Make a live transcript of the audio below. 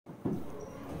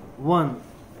1.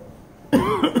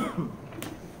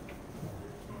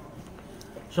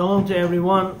 Shalom to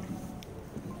everyone.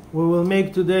 We will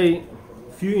make today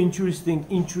a few interesting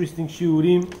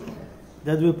shiurim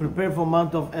that will prepare for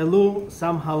month of Elul,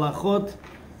 some halachot,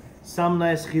 some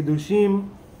nice chidushim,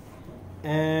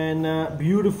 and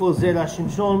beautiful Zera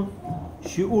Shimshon.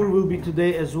 Shiur will be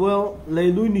today as well.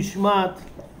 Leilu Nishmat,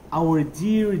 our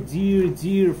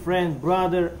dear friend,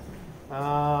 brother,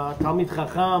 Talmid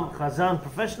Chacham, Chazan,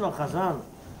 professional Chazan,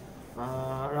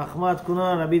 Rahmat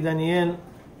Kuna, Rabbi Daniel,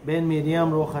 Ben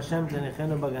Miriam, Ruach Hashem,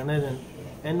 Tenechenu Bagan Eden,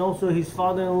 and also his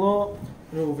father-in-law,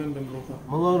 Reuven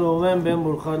Ben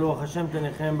Burcha, Ruach Hashem,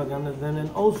 Tenechem Bagan Eden,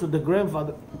 and also the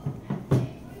grandfather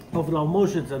of Rav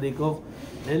Moshe Tzadikov,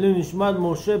 Leilu Nishmat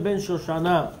Moshe Ben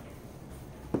Shoshana.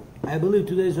 I believe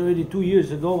today is already 2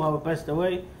 years ago how he passed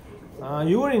away.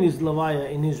 You were in his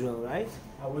Levaya in Israel, right?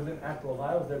 I wasn't at Levaya,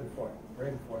 I was there before,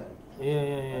 right before that.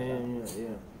 Yeah.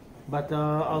 But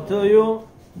I'll tell you,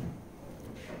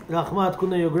 Rahmat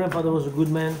Kuna, your grandfather was a good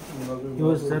man. He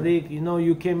was tzaddik. You know,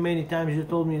 you came many times, you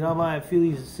told me, Rabbi, I feel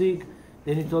he's sick.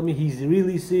 Then he told me he's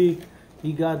really sick.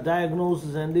 He got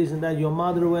diagnosis and this and that. Your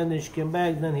mother went and she came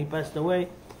back, then he passed away.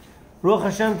 Ruach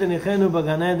Hashem Tenechenu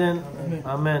Bagan Eden.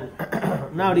 Amen.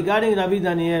 Now, regarding Rabbi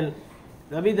Daniel,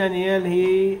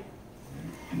 he,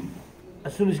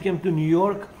 as soon as he came to New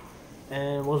York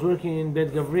and was working in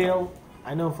Bet Gabriel,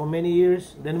 I know him for many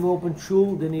years. Then we opened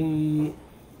shul. Then he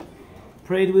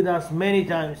prayed with us many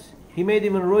times. He made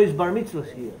even Roy's bar mitzvah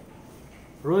here.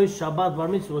 Roy's Shabbat bar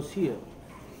mitzvah was here.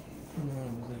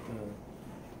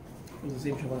 It was the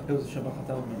same Shabbat. It was the Shabbat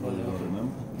Chatal.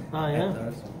 Ah,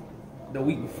 yeah? The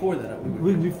week before that.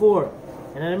 Week before.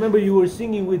 And I remember you were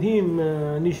singing with him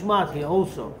Nishmat here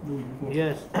also.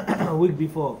 Yes, a week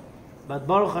before. But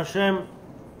Baruch Hashem,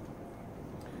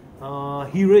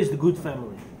 he raised a good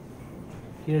family.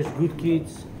 He has good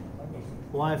kids,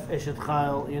 wife Eshet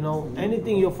Chayil. You know,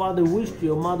 anything your father wished,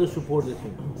 your mother supported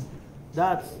him.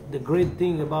 That's the great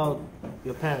thing about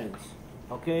your parents.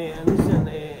 Okay, and listen,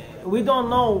 we don't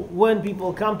know when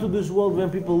people come to this world, when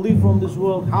people leave from this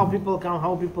world, how people come,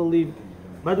 how people leave.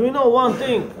 But we know one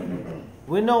thing.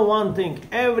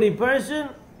 Every person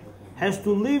has to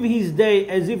live his day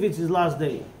as if it's his last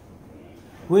day.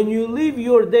 When you live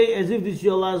your day as if it's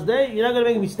your last day, you're not going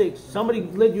to make mistakes. Somebody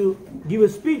let you give a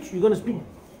speech, you're going to speak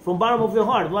from bottom of your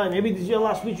heart. Why? Maybe this is your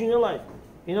last speech in your life.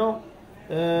 You know,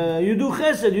 you do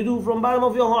chesed, you do from bottom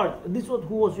of your heart. This is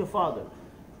who was your father.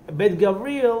 Bet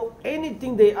Gabriel,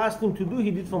 anything they asked him to do,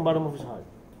 he did from bottom of his heart.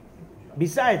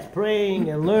 Besides praying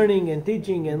and learning and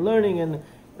teaching and learning and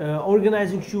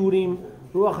organizing shurim,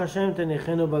 Ruach Hashem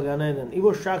Tenechenu Bagan Eden. It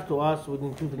was shocked to us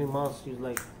within 2-3 months. He's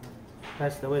like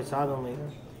passed away suddenly.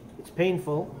 It's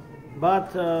painful,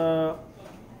 but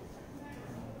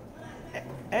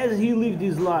as he lived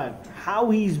his life, how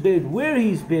he's buried, where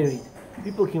he's buried,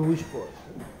 people can wish for it.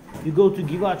 You go to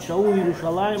Givat Shaul,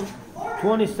 Yerushalayim,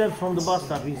 20 steps from the bus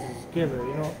stop is his kever,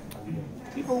 you know.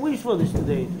 People wish for this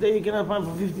today. Today you cannot find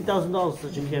for $50,000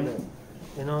 such a kever.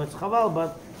 You know, it's chaval,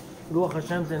 but Ruach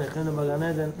Hashem Tenechenu Bagan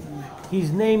Eden.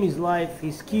 His name is life.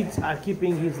 His kids are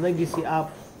keeping his legacy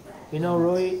up. You know,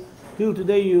 Roy, till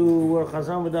today you were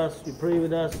chazan with us, you pray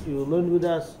with us, you learn with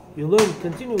us,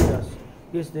 continue with us.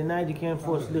 Yesterday night you came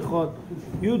for slichot.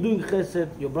 You do chesed.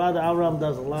 Your brother Avram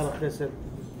does a lot of chesed.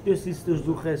 Your sisters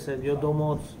do chesed. Your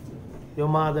domots, your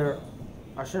mother.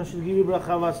 Hashem should give you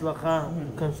bracha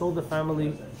v'atzlacha, console the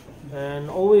family, and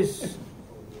always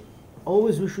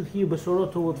we should hear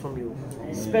besorot tov from you.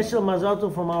 Special mazal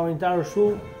tov from our entire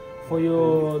shul for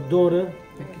your daughter.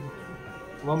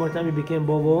 One more time, you became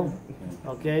Bobo,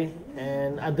 okay?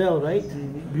 And Adele, right?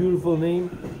 Beautiful name.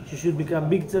 She should become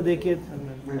big tzaddiket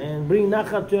and bring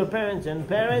nachat to her parents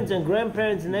and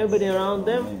grandparents and everybody around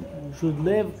them should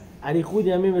live arichud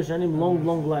yamim v'shanim,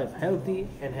 long life, healthy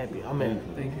and happy. Amen.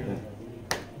 Thank you.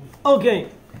 Okay,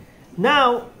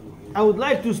 now I would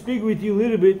like to speak with you a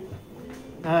little bit.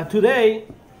 Today,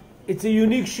 it's a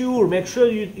unique shiur. Make sure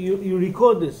you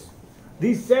record this.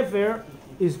 This Sefer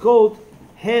is called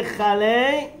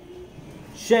Hechalei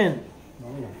Shen.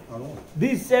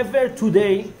 This Sefer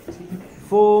today,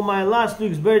 for my last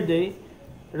week's birthday,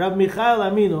 Rabbi Michael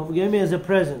Aminov gave me as a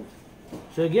present.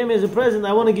 So he gave me as a present,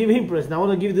 I want to give him present. I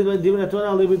want to give the Divrei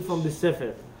Torah a little bit from this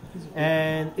Sefer.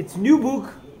 And it's new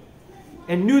book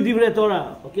and new Divrei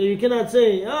Torah. Okay, you cannot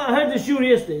say, I heard the shiur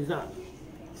yesterday. It's not.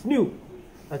 It's new.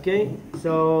 Okay,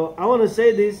 so I want to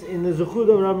say this in the Zuchud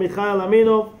of Rabbi Michael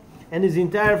Aminov and his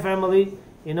entire family.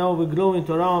 You know, we grow in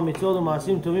Torah, Mitzvot,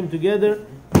 Maasim Tovim together.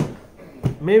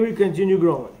 May we continue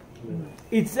growing.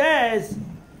 It says,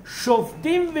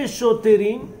 Shoftim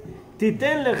v'shoterim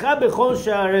titen lecha bechol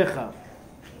sha'arecha.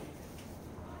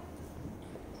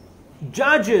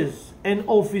 judges and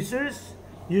officers,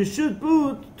 you should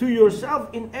put to yourself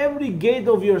in every gate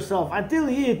of yourself. Until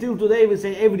here, till today, we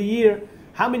say every year,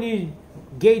 how many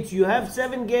gates you have?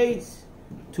 7 gates,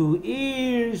 2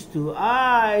 ears, 2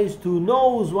 eyes, 2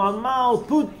 nose, 1 mouth.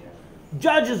 Put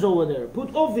judges over there.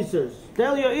 Put officers.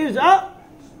 Tell your ears,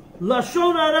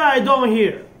 Lashon hara, I don't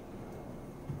hear.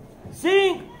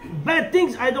 Sing bad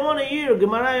things, I don't want to hear.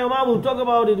 Gemara Yoma will talk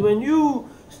about it. When you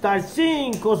start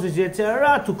singing, causes Yetzer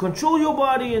hara to control your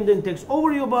body and then takes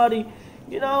over your body.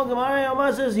 You know, Gemara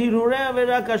Yoma says, Hirurei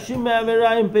avera kashim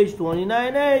me'avera in page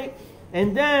 29a.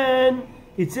 And then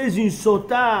it says in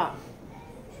Sota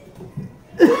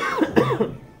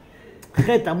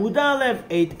Chet Amud Aleph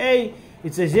 8a,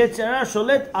 it says Yetzer hara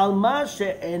sholet al ma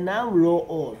she'enam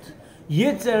ro'ot.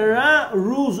 Yetzer hara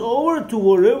rules over to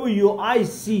wherever your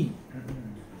eyes see.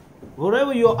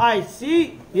 Wherever your eyes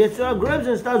see, Yetzer hara grabs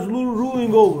and starts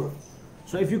ruling over.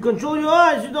 So if you control your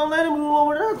eyes, you don't let him rule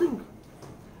over nothing.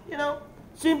 You know,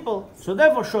 simple. So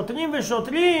therefore, shoftim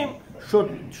v'shotrim,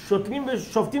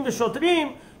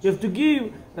 you have to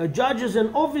give judges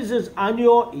and officers on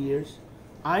your ears,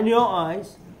 on your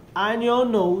eyes, on your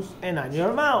nose, and on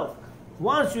your mouth.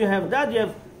 Once you have that,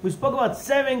 we spoke about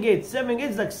 7 gates. 7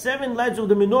 gates like 7 lights of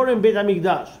the menorah in Beit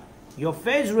HaMikdash. Your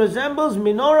face resembles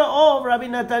menorah of Rabbi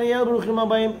Nathaniel Baruchim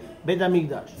Habayim Beit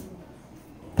HaMikdash.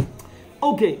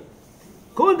 Okay.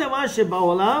 כל דבר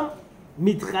שבעולם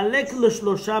מתחלק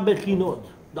לשלושה בחינות.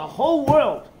 The whole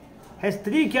world has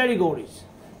 3 categories.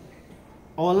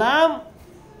 עולם,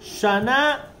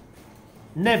 שנה,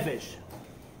 נפש.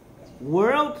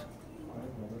 World,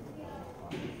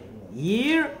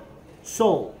 year,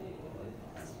 soul.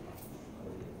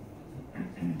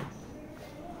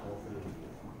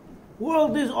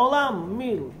 World is olam,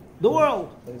 mil, the world.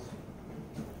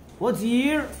 What's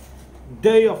year?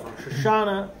 Day of Rosh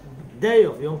Hashanah, day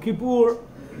of Yom Kippur.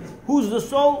 Who's the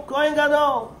soul? Kohen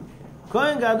Gadol.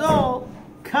 Kohen Gadol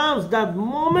comes that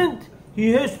moment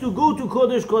he has to go to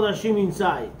Kodesh Kodashim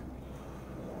inside.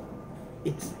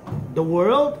 It's the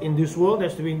world, in this world,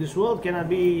 has to be in this world, cannot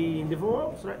be in different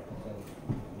worlds, right?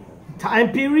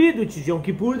 Time period, which is Yom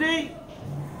Kippur Day.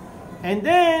 And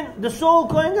then the soul,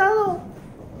 Kohen Gadol.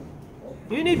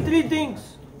 You need 3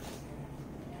 things.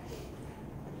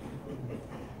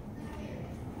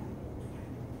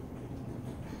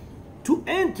 To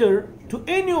enter to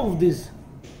any of this,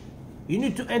 you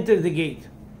need to enter the gate.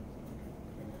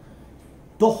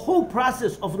 The whole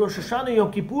process of Rosh Hashanah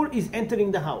Yom Kippur is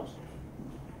entering the house.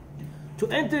 To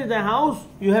enter the house,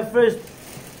 you have first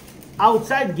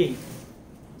outside gate.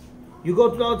 You go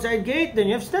to the outside gate, then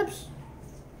you have steps.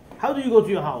 How do you go to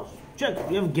your house? Check.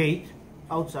 You have gate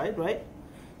outside, right?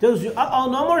 Tells you, oh,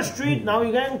 no more street, now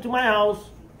you're going to my house.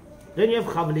 Then you have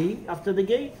Hechalei after the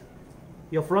gate,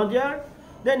 your front yard.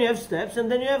 Then you have steps,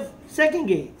 and then you have second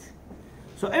gate.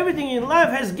 So everything in life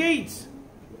has gates.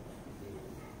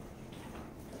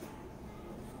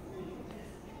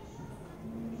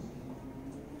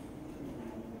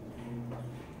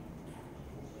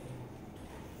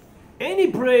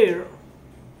 Any prayer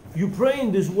you pray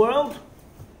in this world,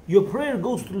 your prayer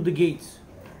goes through the gates.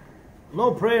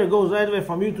 No prayer goes right away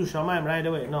from you to Shamayim right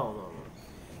away. No.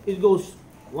 It goes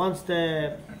one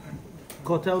step,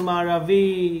 Kotel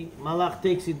Maravi, Malach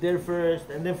takes it there first,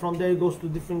 and then from there it goes to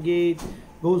different gate,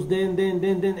 goes then,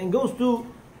 and goes to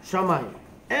Shamayim.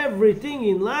 Everything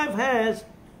in life has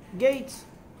gates.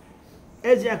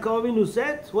 As Yaakov Avinu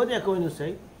said, what did Yaakov Avinu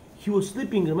say? He was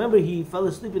sleeping. Remember, he fell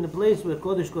asleep in a place where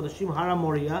Kodesh Kodashim Hara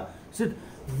Moriah said,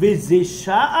 V'ze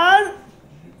Sha'ar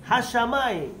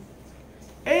HaShamayim.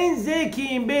 Ein ze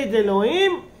ki im Beit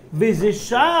Elohim, v'ze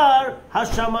Sha'ar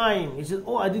HaShamayim. He said,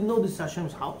 oh, I didn't know this is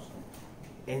Hashem's house.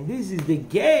 And this is the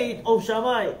gate of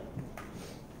Shamayim.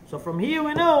 So from here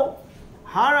we know,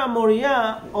 Hara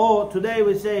Moriah, or today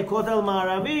we say Kotel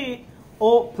Ma'aravi,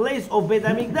 or place of Beit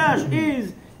HaMikdash,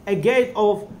 is a gate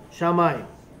of Shamayim.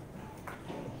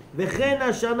 V'chen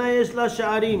hashana yesh la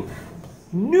sha'arim.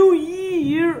 New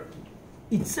Year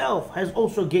itself has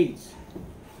also gates.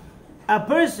 A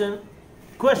person,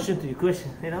 question,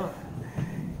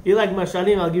 you like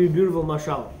mashalim, I'll give you a beautiful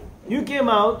mashal. You came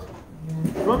out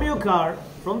from your car,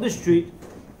 from the street,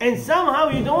 and somehow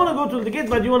you don't want to go to the gate,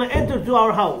 but you want to enter to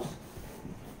our house.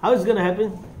 How is it going to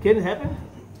happen? Can it happen?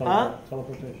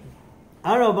 Teleportation.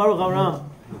 Arav Baruch Avraham.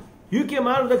 You came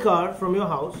out of the car, from your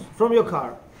house, from your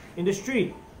car, in the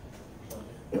street.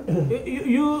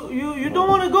 You don't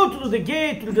want to go to the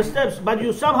gate, to the steps, but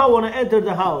you somehow want to enter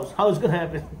the house. How is it going to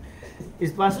happen? Is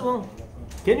it possible?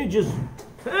 Can you just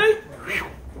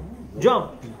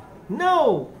jump?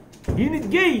 No. You need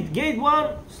gate. Gate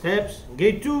 1, steps.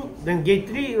 Gate 2, then gate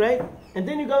 3, right? And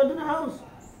then you go into the house.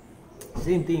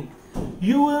 Same thing.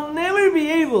 You will never be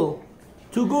able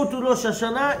to go to Rosh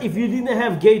Hashanah if you didn't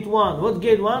have gate 1. What's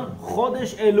gate 1?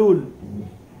 Chodesh Elul.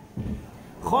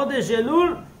 Chodesh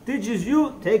Elul teaches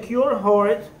you, take your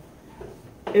heart,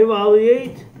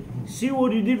 evaluate, see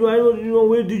what you did right, what you did wrong,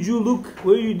 where did you look,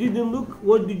 where you didn't look,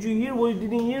 what did you hear, what you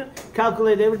didn't hear,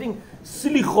 calculate everything.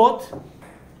 Slichot,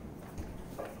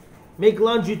 make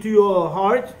laundry to your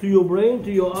heart, to your brain,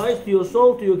 to your eyes, to your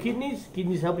soul, to your kidneys.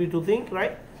 Kidneys help you to think,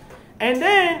 right? And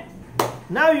then,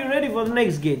 now you're ready for the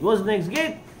next gate. What's the next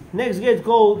gate? Next gate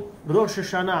called Rosh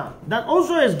Hashanah. That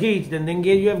also has gates. Then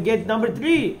you have gate number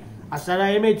 3,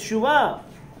 Asara Emet Shuvah.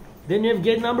 Then you have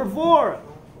gate number 4,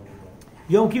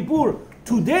 Yom Kippur.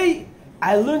 Today,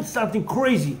 I learned something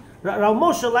crazy. Rav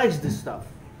Moshe likes this stuff.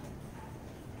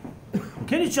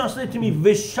 Can you translate to me?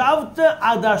 Veshavta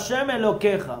ad Hashem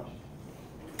Elokecha.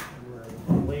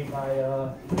 Wait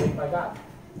by God.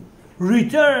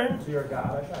 Return To your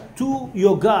God. to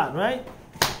your God, right?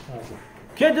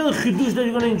 Can't tell the chidush that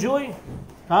you're going to enjoy?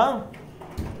 Huh?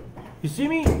 You see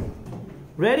me?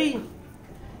 Ready?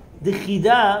 The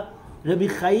Chida, Rabbi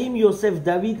Chaim Yosef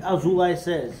David Azulai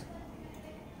says,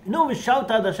 you know what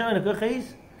Veshavta ad Hashem Elokecha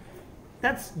is?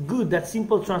 That's good, that's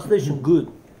simple translation,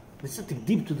 good. There's something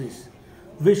deep to this.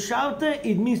 Veshavta,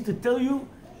 it means to tell you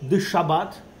the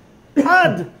Shabbat.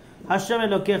 Ad Hashem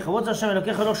Elokecha. What's Hashem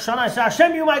Elokecha? Rosh Hashanah. I say,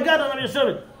 Hashem, you my God, and I'm your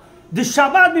servant. The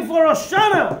Shabbat before Rosh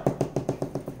Hashanah.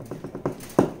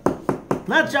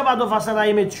 Not Shabbat of Asara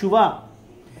Yemet Shuvah.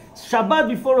 Shabbat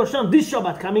before Rosh Hashanah. This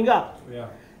Shabbat coming up. Yeah.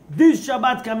 This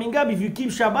Shabbat coming up, if you keep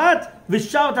Shabbat,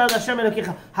 V'shavta ad Hashem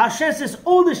Elokecha. Hashem says,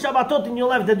 all the Shabbatot in your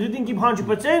life that you didn't keep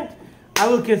 100%, I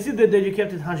will consider that you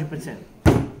kept it 100%.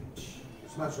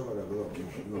 It's not Shabbat Gadol.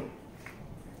 No.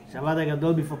 Shabbat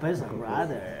Gadol before Pesach,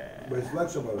 brother. But it's not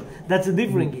Shabbat. That's a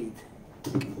different gate.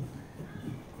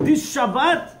 This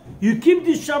Shabbat, you keep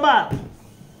this Shabbat.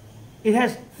 It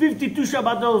has 52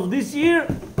 Shabbatot of this year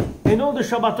and all the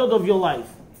Shabbatot of your life.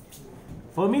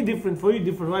 For me, different. For you,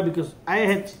 different. Why? Because I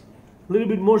had a little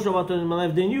bit more Shabbatot in my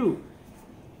life than you.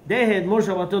 They had more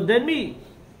Shabbatot than me.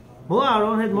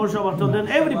 Aaron had more Shabbatot than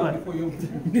everybody.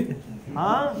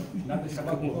 Huh? Not the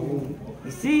Shabbat before.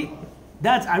 You see,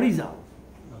 that's Arizal.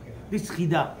 This is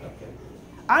Chida.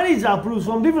 Arizal proves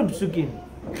from different psukim.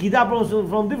 Chida proves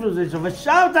from different places.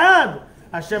 V'shavta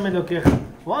Hashem Elokecha.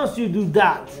 Once you do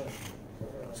that,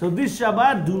 so this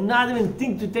Shabbat, do not even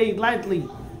think to take it lightly.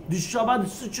 This Shabbat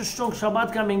is such a strong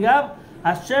Shabbat coming up.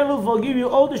 Hashem will forgive you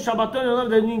all the Shabbatot in your life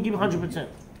that you didn't give 100%.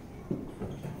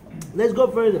 Let's go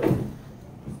further.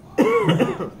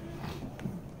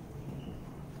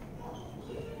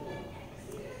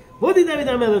 What did David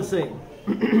HaMelech say?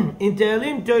 In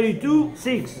Tehillim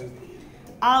 32:6.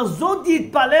 Azot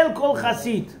yitpalel kol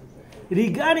chasid.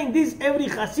 Regarding this, every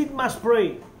chasid must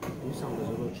pray.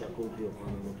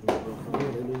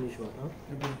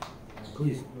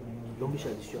 Please, don't be shy,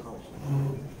 this is your house.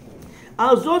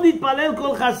 Azot yitpalel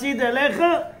kol chasid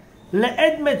elecha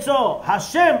le'ed metzor.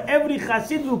 Hashem, every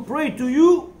chasid will pray to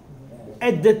you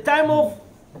at the time of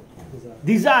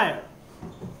desire.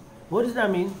 What does that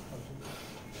mean?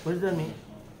 What does that mean?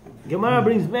 Gemara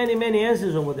brings many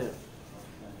answers over there.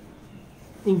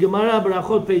 In Gemara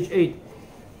Barachot, page 8.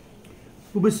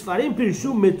 ובספרים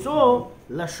פירשו מצוא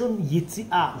לשון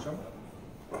יציאה.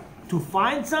 To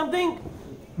find something,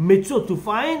 מצוא, to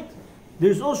find,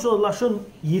 there's also לשון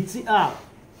יציאה,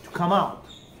 to come out.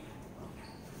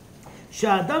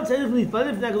 שהאדם צריך להתפלל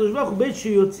לפני הקדוש ברוך הוא בעת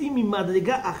שיוצאים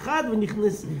ממדרגה אחת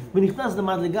ונכנס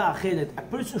למדרגה אחרת. A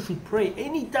person should pray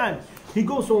anytime he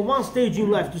goes from one stage in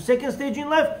life to second stage in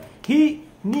life, he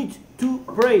needs to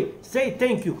pray. Say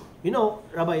thank you. You know,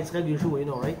 Rabbi Yitzchak Yeshua, you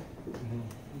know, right?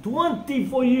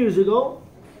 24 years ago,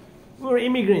 we were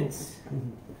immigrants.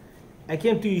 I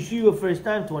came to Yeshiva first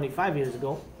time 25 years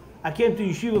ago. I came to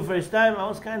Yeshiva first time, I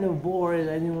was kind of bored.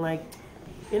 I didn't like,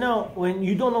 you know, when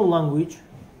you don't know language,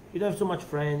 you don't have so much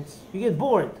friends, you get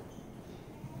bored.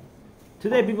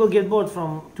 Today people get bored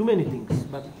from too many things,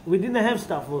 but we didn't have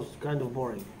stuff, it was kind of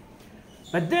boring.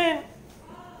 But then,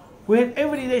 we had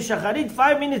every day Sha'arei,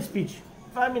 5 minute speech,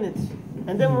 5 minutes.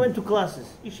 And then we went to classes.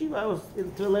 Yeshiva, I was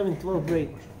in 11th, 12th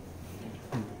grade.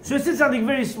 So he said something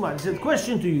very smart. He said,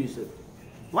 question to you, he said,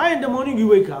 why in the morning you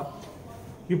wake up,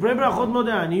 you pray Brachot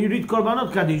Modeh, you read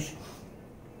Korbanot Kaddish,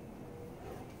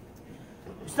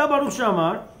 Sta Baruch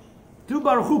Shamar, do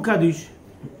Baruch Hu Kaddish,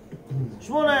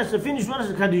 Shmona finish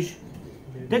Shmona Kaddish,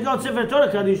 take out Sefer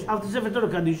Torah Kaddish, after Sefer Torah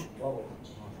Kaddish,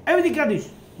 everything Kaddish.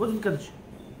 What's it Kaddish?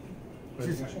 He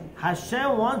says,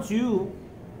 Hashem wants you,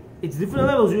 it's different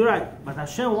levels, you're right, but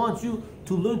Hashem wants you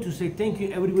to learn to say thank you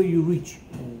everywhere you reach.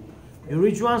 You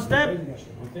reach one step,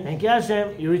 thank you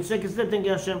Hashem. You reach second step, thank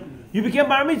you Hashem. You became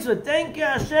bar mitzvah, thank you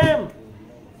Hashem.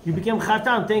 You became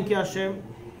chatan, thank you Hashem.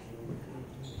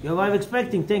 Your wife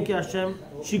expecting, thank you Hashem.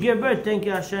 She gave birth, thank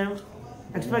you Hashem.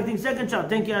 Expecting second child,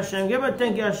 thank you Hashem. Gave birth,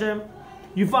 thank you Hashem.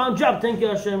 You found job, thank you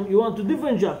Hashem. You want a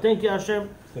different job, thank you Hashem.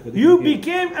 You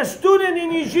became a student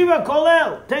in yeshiva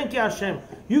kollel, thank you Hashem.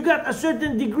 You got a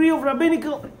certain degree of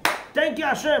rabbinical, thank you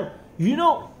Hashem. You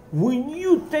know, when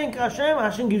you thank Hashem,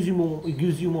 Hashem gives you more. It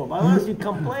gives you more. But unless you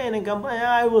complain and complain,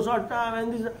 it was hard time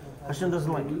and this, Hashem doesn't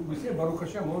like it. We say Baruch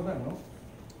Hashem all the time, no?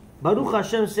 Baruch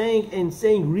Hashem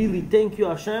saying really thank you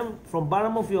Hashem from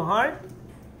bottom of your heart,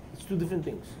 it's two different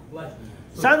things.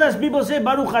 Sometimes people say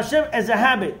Baruch Hashem as a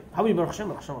habit. How are you Baruch Hashem?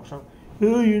 Baruch Hashem, Baruch Hashem.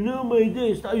 Oh, you know my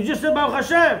day. You just said Baruch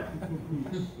Hashem.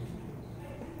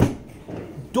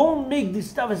 Don't make this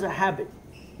stuff as a habit.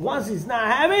 Once it's not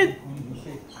a habit,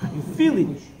 you feel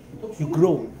it. You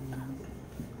grow.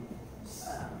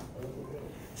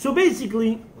 So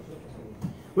basically,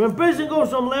 when a person goes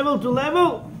from level to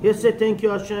level, he say thank you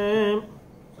Hashem.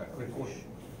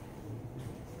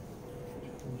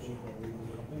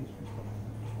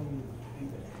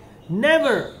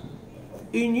 Never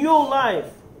in your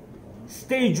life,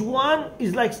 stage 1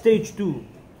 is like stage 2.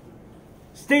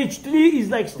 Stage 3 is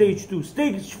like stage 2.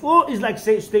 Stage 4 is like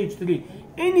stage 3.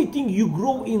 Anything you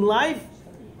grow in life,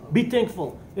 be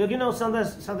thankful. You know,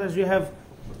 sometimes you have,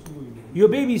 your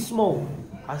baby is small.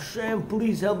 Hashem,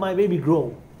 please help my baby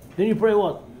grow. Then you pray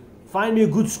what? Find me a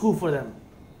good school for them.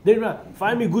 Then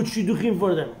find me good shidduchim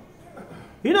for them.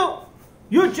 You know,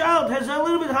 your child has a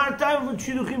little bit hard time with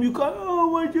shidduchim. You can't, oh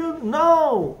my child.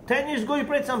 No. 10 years ago you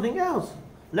prayed something else.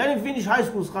 Let him finish high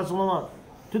school.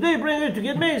 Today you bring her to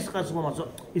get married.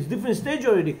 So it's different stage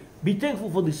already. Be thankful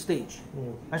for this stage.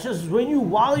 Hashem says, when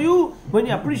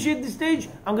you appreciate this stage,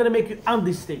 I'm going to make you on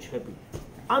this stage happy.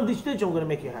 On this stage, I'm going to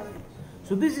make you happy.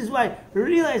 So this is why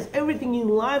realize everything in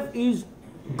life is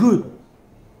good.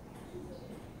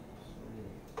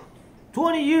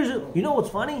 20 years, you know what's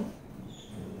funny?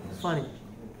 It's funny.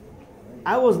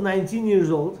 I was 19 years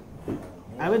old.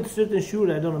 I went to certain shul,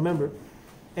 I don't remember.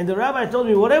 And the rabbi told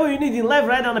me, whatever you need in life,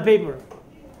 write on a paper.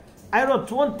 I wrote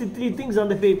 23 things on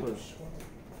the papers.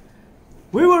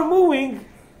 We were moving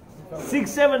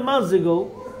 6-7 months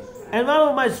ago, and one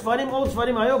of my old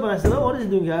Sfarim, I opened. I said, oh, what is he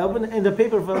doing here? I opened, and the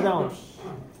paper fell down.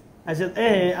 I said,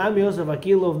 hey, I'm Yosef,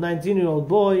 Akilov, 19-year-old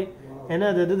boy, and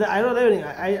I wrote everything.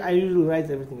 I usually write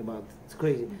everything about it. It's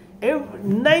crazy.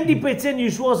 90%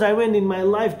 Yeshuos I went in my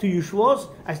life to Yeshuos,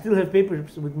 I still have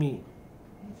papers with me.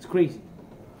 It's crazy.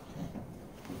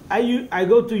 I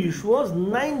go to Yeshuos,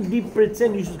 90%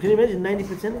 Yeshuos. Can you imagine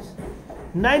 90% is?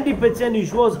 90%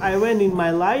 Yeshuos I went in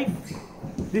my life.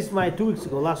 This is my 2 weeks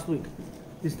ago, last week.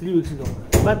 This 3 weeks ago.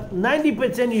 But 90%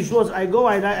 Yeshuos I go,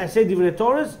 I say Divrei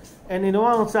Torahs, and in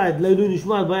one side, Leilun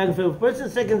Yishmael, biography of a person,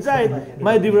 second side,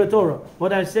 my Divrei Torah,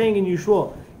 what I'm saying in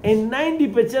Yeshua. And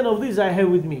 90% of this I have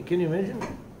with me. Can you imagine?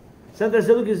 Sometimes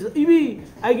I look and say, Ibi,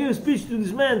 I gave a speech to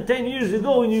this man 10 years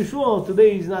ago in Yeshua.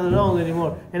 Today he's not around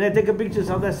anymore. And I take a picture,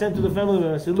 sometimes I send to the family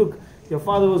member. I say, look, your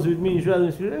father was with me in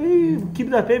Yeshua. Hey, keep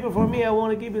that paper for me. I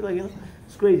want to keep it.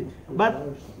 It's crazy. But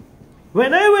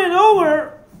when I went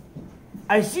over,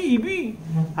 I see Ibi.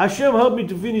 Hashem helped me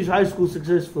to finish high school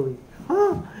successfully.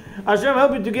 Huh? Hashem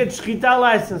helped me to get shchita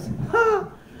license. Huh?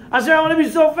 Hashem, I want to be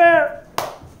so fair.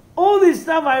 All this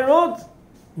stuff I wrote,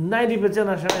 90%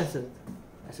 Hashem answered.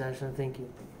 I said, Hashem, thank you.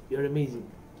 You're amazing.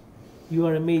 You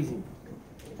are amazing.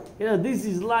 You know, this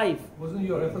is life. Wasn't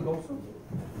your effort also?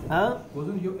 Huh?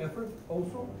 Wasn't your effort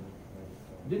also?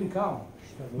 Didn't come.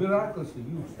 Miraculously,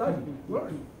 you studied, you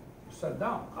learned, you sat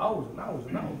down, hours and hours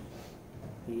and hours.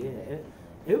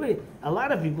 Yeah. A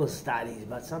lot of people study,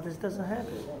 but sometimes it doesn't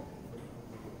happen.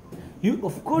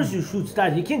 Of course you should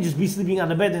study. You can't just be sleeping on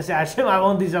the bed and say, Hashem, I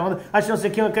want this, I want that. Hashem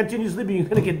says, continue sleeping, you're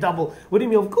going to get double. What do you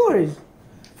mean? Of course.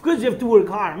 Of course you have to work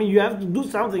hard. I mean, you have to do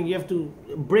something. You have to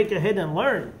break your head and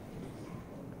learn.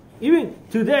 Even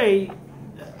today,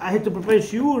 I had to prepare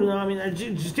shiur. I mean, I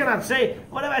just cannot say,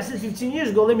 whatever I said 15 years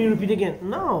ago, let me repeat again.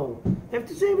 No. You have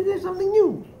to say every day something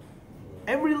new.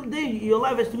 Every day, your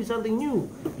life has to be something new.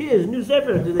 Here's new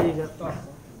Sefer today. You got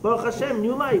Baruch Hashem,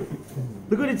 new life.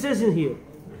 Look what it says in here.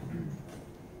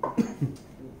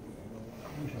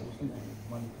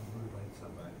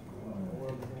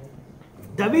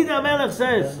 David HaMelech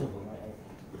says,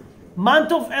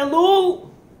 month of Elul,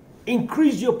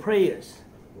 increase your prayers.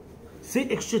 Say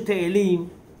extra Te'elim,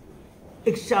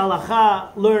 extra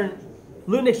Halacha,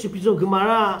 learn extra piece of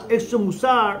Gemara, extra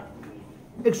Musar,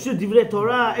 extra Divrei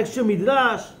Torah, extra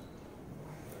Midrash.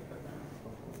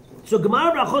 So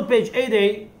Gemara Brachot, page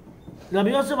 8a, Rabbi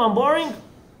Yosef, I'm boring.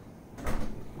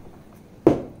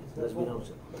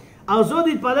 על זאת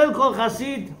התפלל כל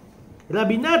חסיד.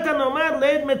 רבי נתן אומר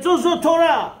לעת מצוא זו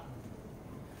תורה.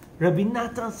 Rabbi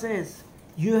Natan says,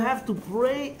 you have to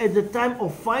pray at the time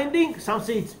of finding. Some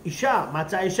say it's Isha,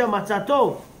 Matzah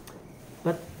Tov.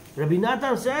 But Rabbi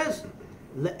Natan says,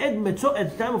 Le'ed Metzot,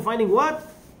 at the time of finding what?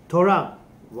 Torah.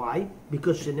 Why?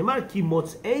 Because Shenemar ki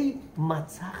motzei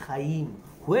matzah chayim.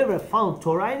 Whoever found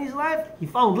Torah in his life, he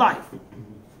found life.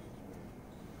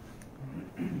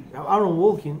 Now Aaron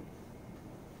Walking,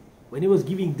 when he was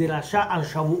giving the Rasha on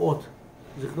Shavuot,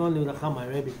 Zichron Livrachah, my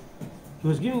Rebbe, he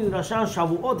was giving the Rasha on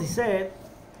Shavuot, he said,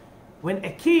 when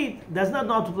a kid does not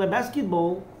know how to play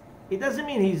basketball, it doesn't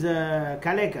mean he's a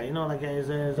kaleka, you know, like he's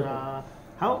a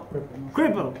how?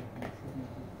 Cripple.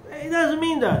 It doesn't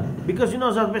mean that, because he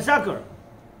knows how to play soccer.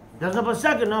 Doesn't know play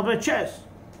soccer, knows how to play chess.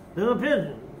 Doesn't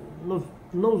play, knows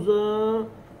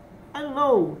I don't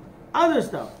know, other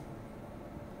stuff.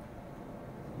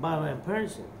 But when a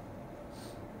person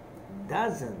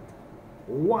doesn't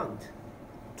want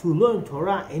to learn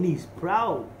Torah and he's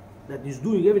proud that he's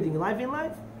doing everything in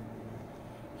life,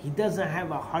 he doesn't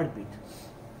have a heartbeat.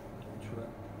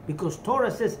 Because Torah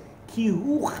says, Ki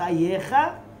hu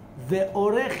chayecha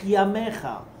ve'orech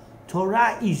yamecha.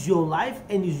 Torah is your life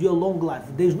and is your long life.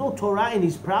 If there's no Torah and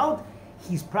he's proud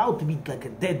to be like a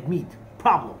dead meat.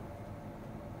 Problem.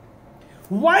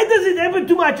 Why does it happen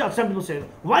to my child? Some people say,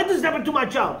 why does it happen to my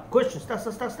child? Question,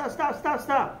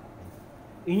 stop.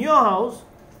 In your house,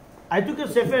 I took a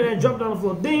Sefer and dropped on the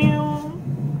floor.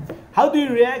 Damn. How do you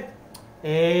react?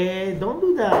 Don't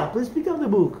do that. Please pick up the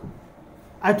book.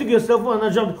 I took your cell phone and I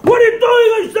jumped. What are you doing?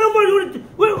 Your cell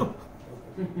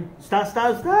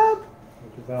phone? Stop.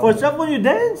 For cell phone you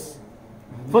dance?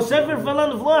 For Sefer fell on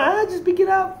the floor, just pick it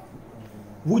up.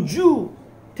 Would you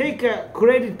take a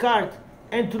credit card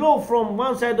and throw from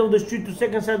one side of the street to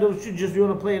second side of the street just you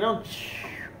want to play around?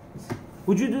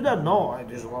 Would you do that? No,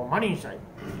 there's a lot of money inside.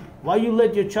 Why you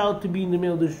let your child to be in the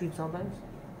middle of the street sometimes?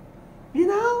 You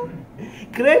know?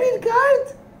 Credit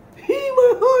card?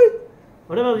 My heart.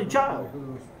 What about your child?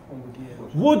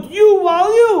 What you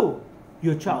value,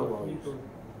 your child values.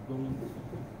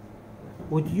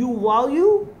 What you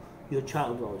value, your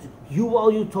child values. You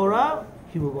value Torah,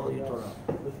 he will value Torah.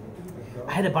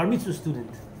 I had a bar mitzvah student.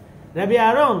 Rabbi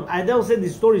Aaron, I don't say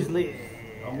these stories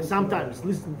sometimes.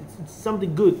 Listen, it's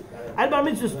something good. I had a bar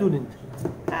mitzvah student.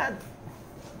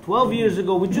 12 years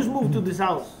ago, we just moved to this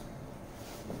house.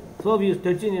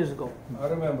 13 years ago. I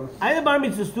remember. I had a bar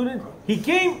mitzvah student. He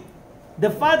came, the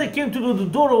father came to the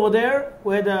door over there,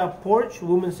 where the porch,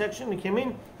 women's section, he came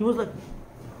in. He was like,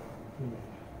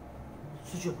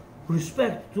 such a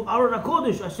respect to Aaron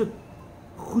HaKodesh. I said,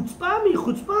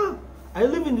 chutzpah. I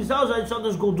live in this house, I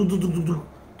sometimes go to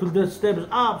the steps,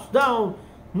 up, down,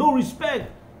 no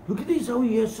respect. Look at this, how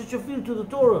he has such a feel to the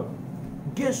Torah.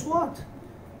 Guess what?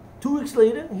 2 weeks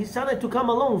later, he started to come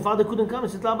alone. Father couldn't come. He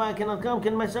said, Rabbi, I cannot come.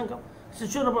 Can my son come? I said,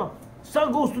 sure, no problem.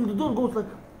 Son goes to the door, goes like,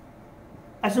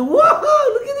 I said, wow,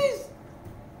 look at this.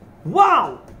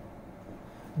 Wow.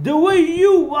 The way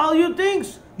you value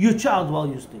things, your child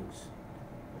values things.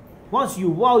 Once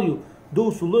you value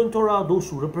those who learn Torah, those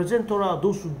who represent Torah,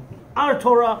 those who are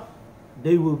Torah,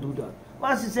 they will do that.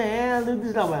 Once you say, this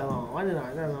is not my law,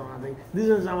 this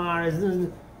is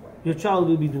Samaris, your child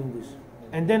will be doing this.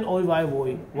 And then oy vay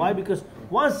voy. Why? Because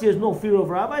once he has no fear of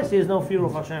rabbis, he has no fear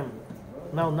of Hashem.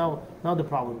 Now the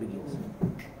problem begins.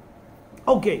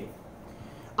 Okay.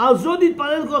 על זאת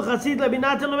התפלל כל חסיד רבי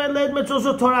נתן לומד לעת מצוא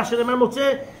זו תורה שנאמר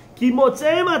מוצא כי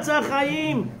מוצא מצא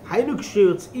חיים. היינו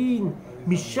כשיוצאים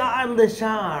משער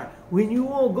לשער. When you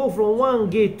all go from one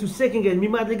gate to second gate,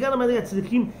 ממדרגה למדרגה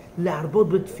צריכים להרבות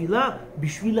בתפילה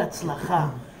בשביל הצלחה.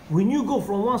 When you go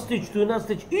from one stage to another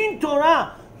stage in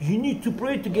Torah, you need to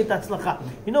pray to get הצלחה.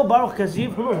 You know Baruch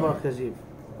Kaziv? Who knows Baruch Kaziv?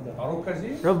 Baruch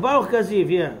Kaziv? Rav Baruch Kaziv,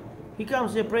 yeah. He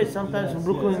comes and prays sometimes in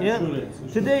Brooklyn, yeah.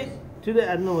 Today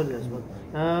I don't know what it is, but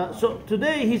so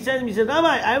today he sent me, he said, Rabbi,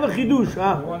 I have a chidush.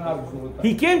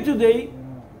 He came today,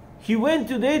 he went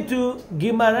today to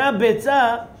Gemara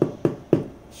Betza,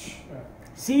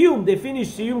 Siyum, they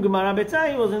finished Siyum Gemara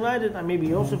Betza, he was invited, and maybe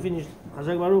he also finished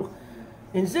Chazak Baruch.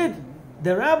 And said,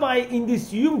 the rabbi in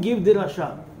this Siyum gave the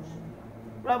Rasha.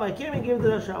 Rabbi came and gave the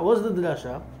Rasha. What's the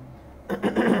Rasha?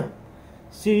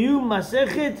 Siyum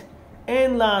Masechet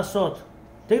En La'asot.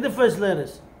 Take the first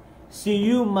letters.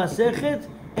 Siyum Masechet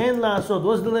En La'asot.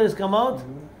 What's the letters come out?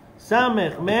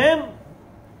 Samech Mem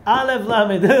Aleph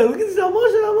Lamed. Look at this.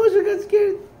 Moshe got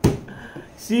scared.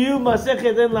 Siyum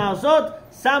Masechet En La'asot.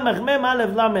 Samech Mem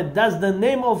Aleph Lamed. That's the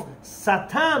name of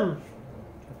Satan,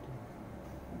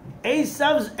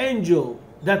 Esav's angel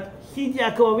that hid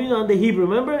Yaakov Avinu on the Hebrew.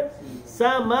 Remember?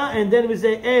 Sama, and then we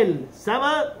say El.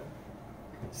 Sama,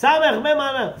 Samech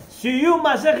Memana. Siyum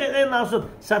Masechet En Lasot.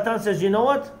 Satan says, you know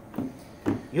what?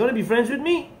 You want to be friends with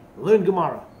me? Learn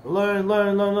Gemara. Learn.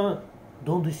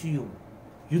 Don't do Siyum.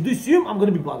 You do Siyum, I'm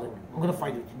going to be bothering you. I'm going to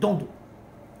fight with you. Don't do.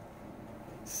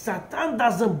 Satan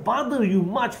doesn't bother you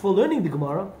much for learning the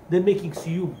Gemara than making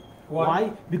Siyum.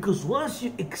 Why? Because once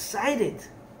you're excited,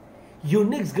 your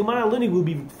next Gemara learning will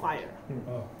be with fire.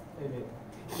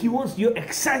 He wants your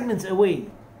excitement away.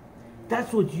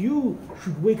 That's what you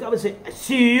should wake up and say,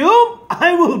 Siyum,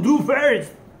 I will do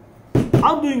first.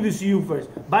 I'm doing the Siyum first.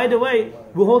 By the way,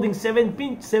 we're holding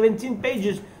 17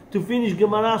 pages to finish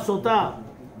Gemara Sotah.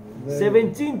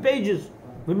 17 pages.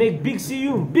 We make big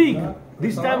Siyum. Big.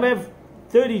 This time we have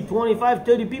 30, 25,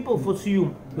 30 people for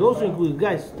Siyum. We also include,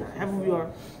 guys, half of you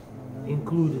are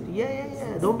included.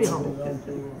 Yeah. Don't be humble.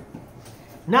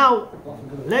 Now,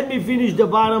 let me finish the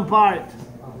bottom part.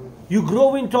 You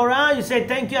grow in Torah, you say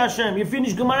thank you Hashem. You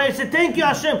finish Gemara, you say thank you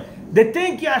Hashem. The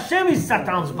thank you Hashem is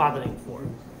Satan's bothering for.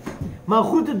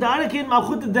 Malchut Darakin,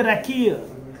 Malchut Darakia.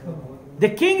 The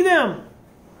kingdom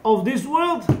of this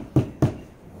world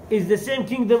is the same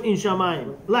kingdom in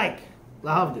Shamayim. Like,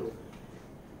 lahavdil.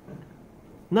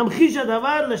 Namchish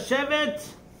hadavar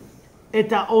לשבת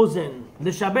את האוזן.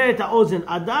 לשבר את האוזן.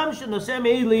 אדם שנושא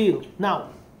מעיל לעיל. Now,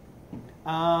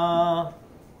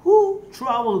 who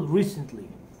traveled recently?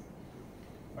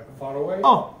 Like far away?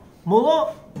 Oh,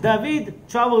 Molo David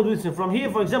traveled recently from here,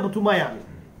 for example, to Miami.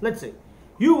 Let's say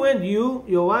you went,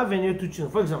 your wife, and your 2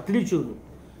 children. For example, 3 children.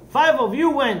 5 of you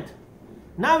went.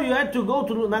 Now you had to go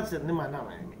to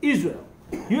Israel.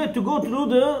 You had to go through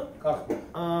the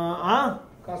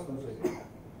Customs.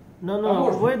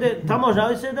 No. Where the Tamosh? How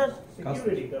you say that?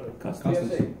 Security.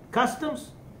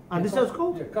 Customs. And this is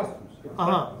called? Yeah, customs.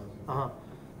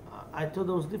 I thought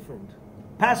that was different.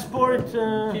 Passport.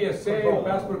 TSA,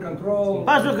 passport control.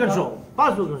 Passport control.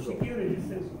 Security.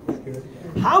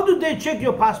 How do they check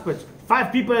your passports?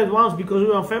 5 people at once because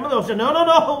we are family? Or say no,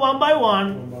 one by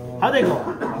one. How they go?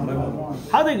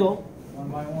 How they go?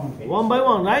 One by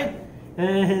one, right?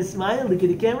 Smile, look at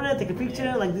the camera, take a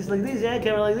picture, like this, yeah,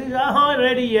 camera like this,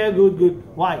 ready, yeah, good.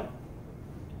 Why?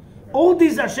 All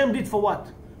this Hashem did for what?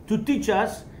 To teach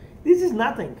us, this is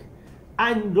nothing.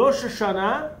 And Rosh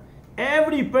Hashanah,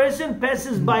 every person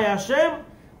passes by Hashem,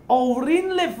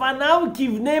 Ovrin lefanav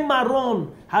kivnei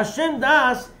maron. Hashem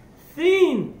does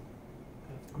thin,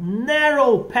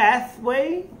 narrow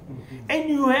pathway, and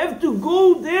you have to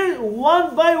go there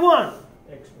one by one.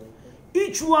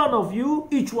 Each one of you,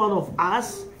 each one of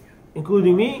us,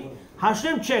 including me,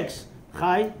 Hashem checks.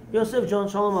 Hi, Yosef, John,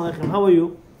 Shalom Aleichem. How are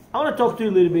you? I want to talk to you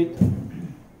a little bit.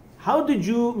 How did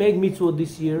you make mitzvot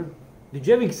this year? Did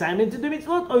you have excitement to do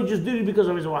mitzvot, or you just did it because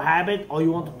of your habit, or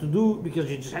you wanted to do because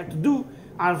you just had to do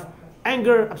out of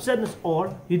anger, upsetness,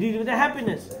 or you did it with a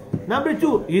happiness? Number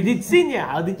 2, you did sin. Yeah,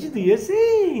 how did you do your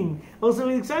sin? Also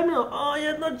with excitement. Oh, you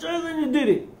had no choice and you did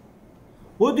it.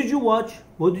 What did you watch?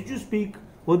 What did you speak?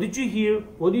 What did you hear?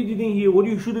 What you didn't hear? What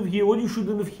you should have heard? What you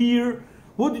shouldn't have heard?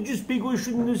 What did you speak? What you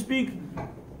shouldn't have speak?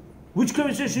 Which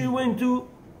conversation you went to?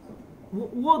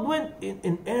 What went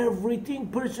in everything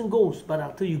person goes. But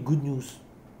I'll tell you good news.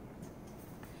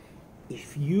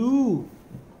 If you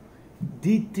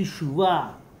did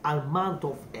teshuvah al month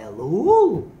of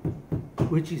Elul,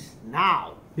 which is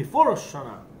now, before Rosh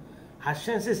Hashanah,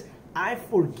 Hashem says, I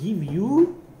forgive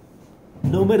you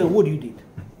no matter what you did.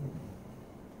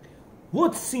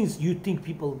 What sins you think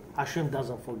people Hashem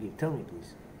doesn't forgive? Tell me,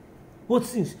 please. What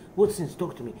sins?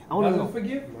 Talk to me. I want to know.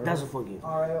 Forgive? Doesn't forgive.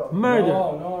 Murder.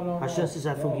 No. Hashem says,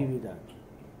 I forgive you that.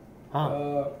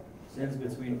 Sins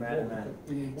between man and man.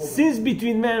 Sins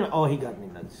between man. Oh, he got me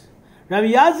nuts.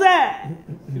 Rabbi Yazeh,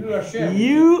 Hashem.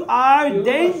 you are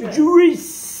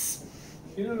dangerous.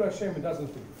 Hilul Hashem, it doesn't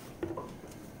forgive.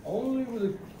 Only with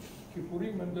the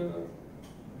Kippurim and the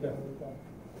death.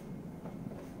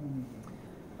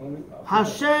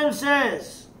 Hashem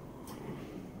says,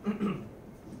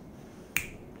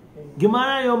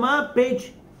 Gemara Yoma,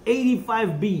 page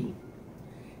 85b.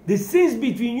 The sins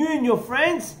between you and your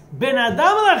friends, Ben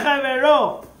Adam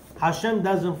L'Chavero, Hashem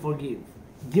doesn't forgive.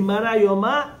 Gemara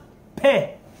Yoma,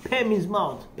 Peh. Peh means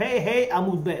mouth. Peh, Hey,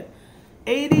 Amud Bet.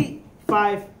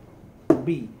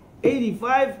 85b.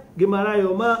 85, Gemara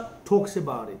Yoma talks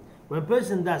about it. When a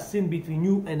person does sin between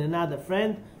you and another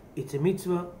friend, it's a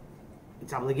mitzvah,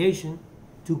 it's obligation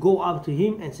to go up to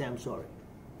him and say, I'm sorry.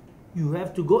 You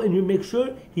have to go and you make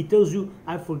sure he tells you,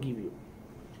 I forgive you.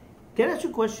 Can I ask you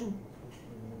a question?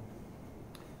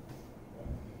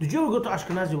 Did you ever go to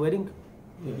Ashkenazi wedding?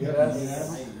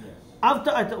 Yes.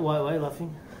 After I why are you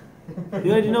laughing?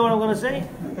 You already know what I'm going to say?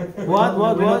 What?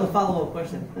 We know the follow-up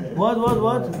question. What?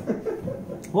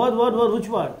 Which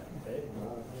one?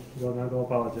 Well, now go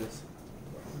apologize.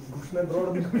 No,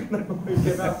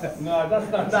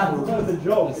 that's not true. That's a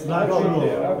joke. It's not true.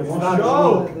 It's not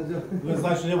joke.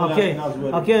 Okay.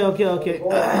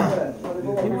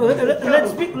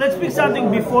 Let's speak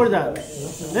something before that.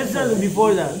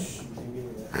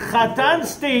 Chatan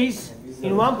stays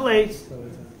in one place,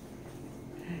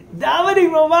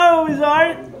 davening from far with his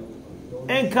heart,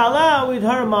 and Kala with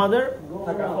her mother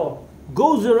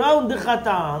goes around the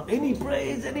Chatan, and he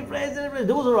prays.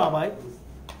 There was a rabbi.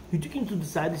 He took him to the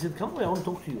side. He said, "Come away, I want to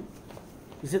talk to you."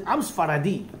 He said, "I'm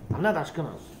Sfaradi. I'm not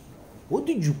Ashkenaz. What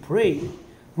did you pray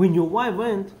when your wife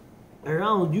went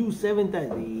around you 7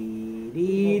 times?"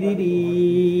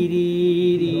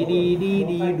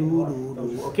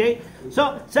 Okay?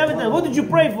 So, 7 times. What did you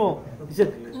pray for? He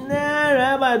said, "Nah,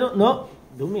 Rabbi, I don't know."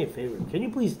 Do me a favor. Can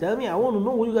you please tell me? I want to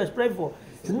know what you guys pray for.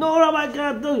 He said, "No, Rabbi, I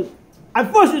cannot tell you. I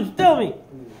force you to tell me."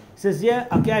 He says, "Yeah,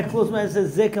 okay, I close my eyes." He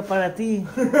says, "Ze kaparati,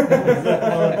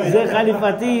 ze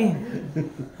khalifati,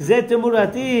 ze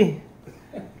temurati."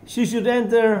 She should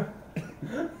enter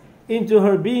into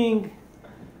her being.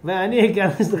 And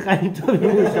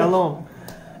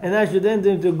I should enter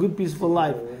into a good, peaceful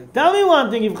life. Tell me one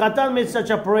thing, if Chatan made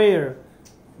such a prayer,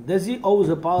 does he owe his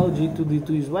apology to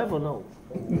his wife or no?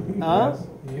 Huh?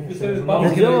 If he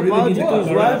Does he owe apology to his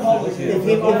wife? If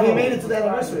he made it to the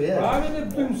anniversary, yeah. I mean,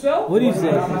 it to himself. What do you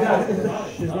say?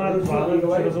 She's not involved. She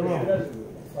doesn't know.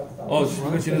 Oh,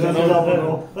 she doesn't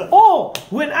know. Oh,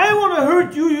 when I want to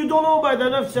hurt you, you don't know about that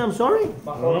enough to say I'm sorry?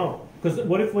 No. Because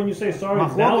what if when you say sorry,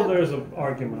 now there's an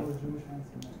argument?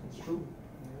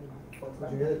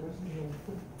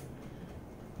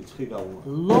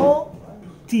 Lo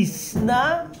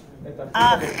tisna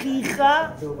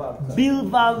achicha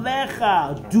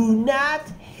bilvavecha. Do not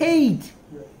hate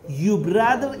your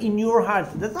brother in your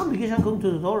heart. That's not obligation according to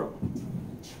the Torah.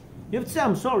 You have to say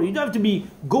I'm sorry. You don't have to be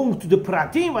going to the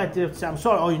pratim. You have to say I'm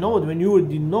sorry. Oh, you know what? When you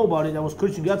didn't know about it, I was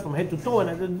cursing God from head to toe,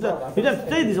 and you don't have to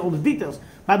say this all the details.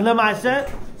 But Lemaisa,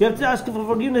 you have to ask for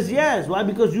forgiveness. Yes. Why?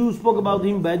 Because you spoke about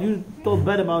him bad. You thought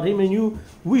bad about him, and you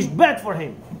wished bad for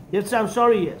him. You have to say I'm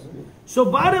sorry. Yes. So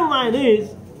bottom line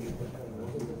is,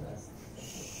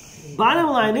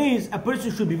 a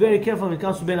person should be very careful when it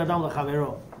comes to Ben Adam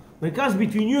L'Chavero. When it comes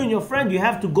between you and your friend, you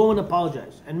have to go and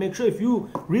apologize. And make sure if you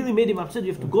really made him upset,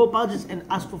 you have to go apologize and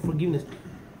ask for forgiveness.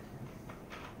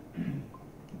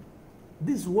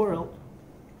 This world,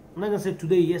 I'm not going to say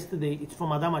today, yesterday, it's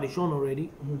from Adam Arishon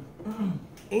already.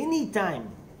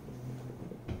 Anytime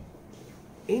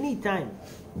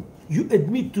you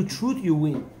admit to truth, you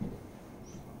win.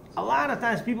 A lot of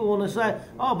times people want to say,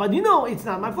 "Oh, but you know, it's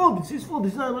not my fault, it's his fault,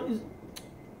 it's not."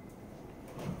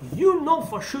 You know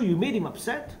for sure you made him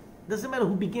upset. Doesn't matter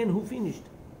who began, who finished.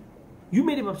 You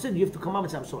made him upset, you have to come up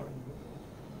and say, "I'm sorry."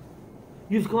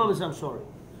 You have to come up and say, "I'm sorry."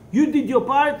 You did your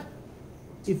part.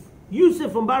 If you say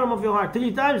from bottom of your heart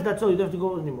 3 times, that's all. You don't have to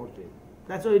go anymore to him.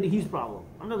 That's already his problem.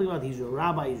 I'm not talking about he's a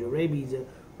rabbi, he's a rabbi, he's a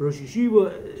Rosh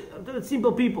Yeshiva. I'm talking about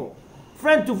simple people.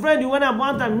 Friend to friend, you went up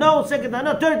 1 time, no. 2nd time,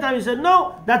 no. 3rd time, you said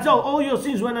no. That's all. All your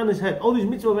sins went on his head. All these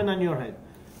mitzvahs went on your head.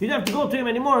 You don't have to go to him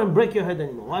anymore and break your head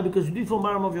anymore. Why? Because you did from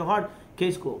bottom of your heart.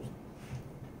 Case closed.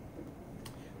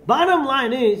 Bottom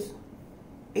line is,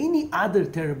 any other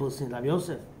terrible sin, like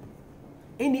Yosef,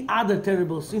 any other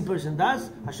terrible sin person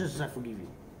does, Hashem says, "I forgive you."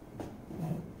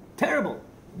 Terrible.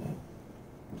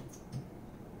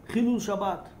 Chilul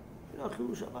Shabbat. You know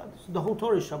Chilul Shabbat. The whole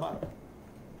Torah is Shabbat.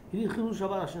 He did Chilul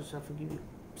Shabbat, Hashem says, "I forgive you."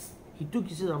 He took,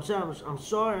 he said, I'm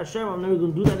sorry, Hashem, I'm never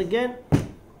going to do that again.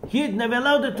 He had never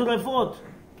allowed it to Refot.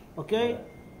 Okay?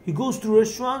 He goes to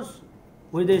restaurants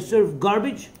where they serve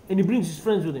garbage, and he brings his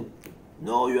friends with him.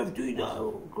 No, you have to eat.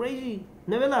 Crazy.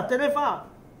 Never allowed. Terefa.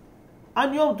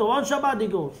 On Yom Tov, on Shabbat he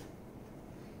goes.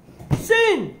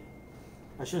 Sin!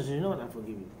 Hashem says, "You know what? I forgive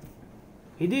you."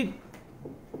 He did.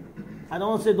 I don't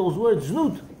want to say those words,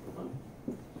 znut.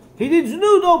 He did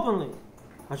znut openly.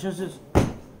 Hashem says,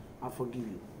 "I forgive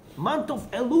you." Month of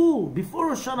Elul, before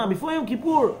Rosh Hashanah, before Yom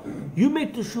Kippur, you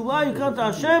make teshuvah, you come to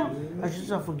Hashem, Hashem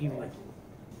says, "I forgive you."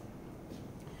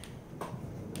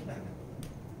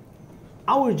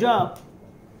 Our job,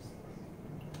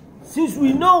 since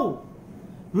we know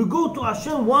we go to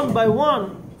Hashem one by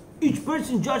one, each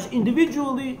person judged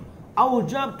individually, our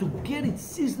job to get it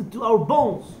seasoned to our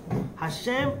bones.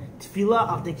 Hashem, tefillah,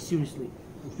 I'll take seriously.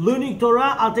 Learning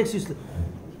Torah, I'll take seriously.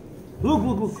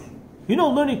 Look. You know,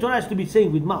 learning Torah has to be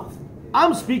saying with mouth.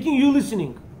 I'm speaking, you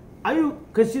listening. Are you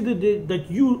consider that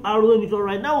you are learning Torah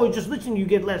right now, or just listening, you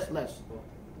get less?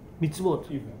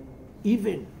 Mitzvot.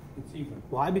 Even. It's even.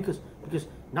 Why? Because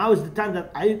now is the time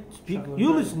that I speak,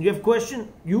 you listen, you have question,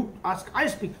 you ask, I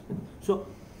speak. So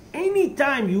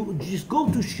Anytime you just go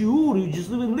to shiur, you just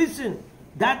live and listen,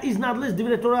 that is not less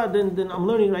divrei Torah than I'm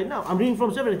learning right now. I'm reading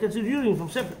from Sefer. I consider you reading from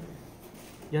Sefer.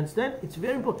 You understand? It's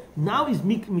very important. Now is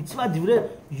mitzvah divrei.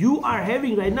 You are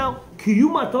having right now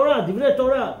kiyuma Torah, divrei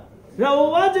Torah.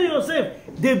 Rav Yosef,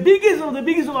 the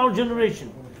biggest of our generation.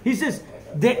 He says,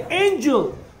 the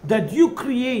angel that you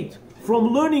create from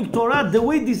learning Torah, the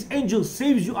way this angel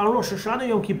saves you on Rosh Hashanah,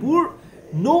 Yom Kippur,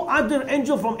 no other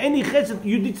angel from any chesed.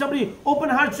 You did somebody open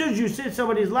heart surgery, you saved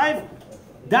somebody's life.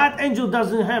 That angel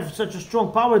doesn't have such a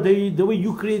strong power the way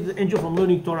you create the angel from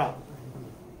learning Torah.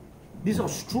 This is how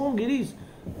strong it is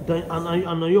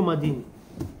on Yom Adin.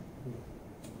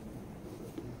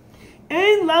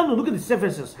 Ein lanu, look at the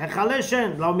Sefer says, Hechalei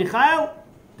Shen, Lav Michael,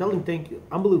 tell him thank you.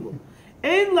 Unbelievable.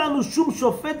 Ein lanu shum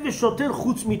shofet v'shoter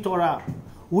chutz miTorah.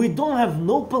 We don't have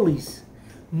no police,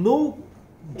 no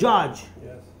judge,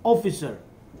 officer,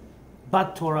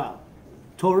 but Torah.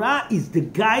 Torah is the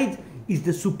guide, is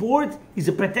the support, is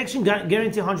the protection,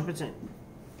 guarantee 100%.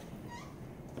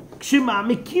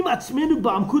 כשמעמיקים עצמנו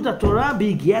בעמקות התורה,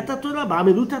 בהגיעת התורה,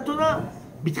 בעמלות התורה,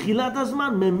 בתחילת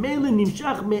הזמן, ממילא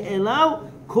נמשך מאליו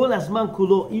כל הזמן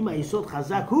כולו. אם היסוד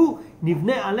חזק הוא,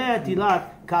 נבנה עליה תהילת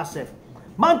כסף.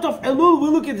 Month of Elul, we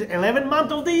look at the 11th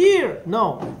month of the year.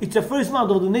 No, it's the first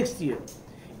month of the next year.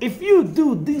 If you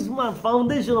do this month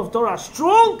foundation of Torah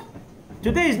strong,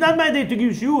 today is not my day to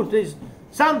give shiur, today is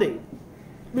Sunday.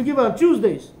 We give on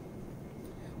Tuesdays.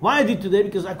 Why I did today?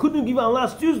 Because I couldn't give on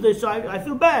last Tuesday, so I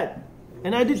feel bad.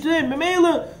 And I did today.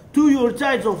 Memela, to your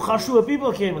sides of Chashua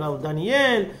people came. Rav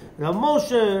Daniel, Rav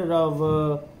Moshe,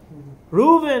 Rav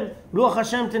Reuven, Ruach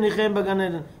Hashem Tenichem Bagan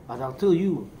Eden. But I'll tell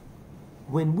you,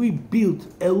 when we build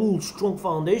Elul strong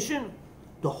foundation,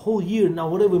 the whole year, now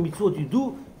whatever mitzvot you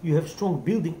do, you have strong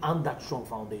building on that strong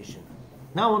foundation.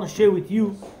 Now I want to share with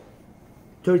you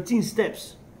 13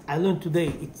 steps I learned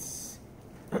today. It's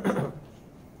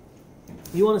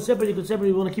you want to separate, you can separate.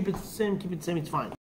 You want to keep it the same, it's fine.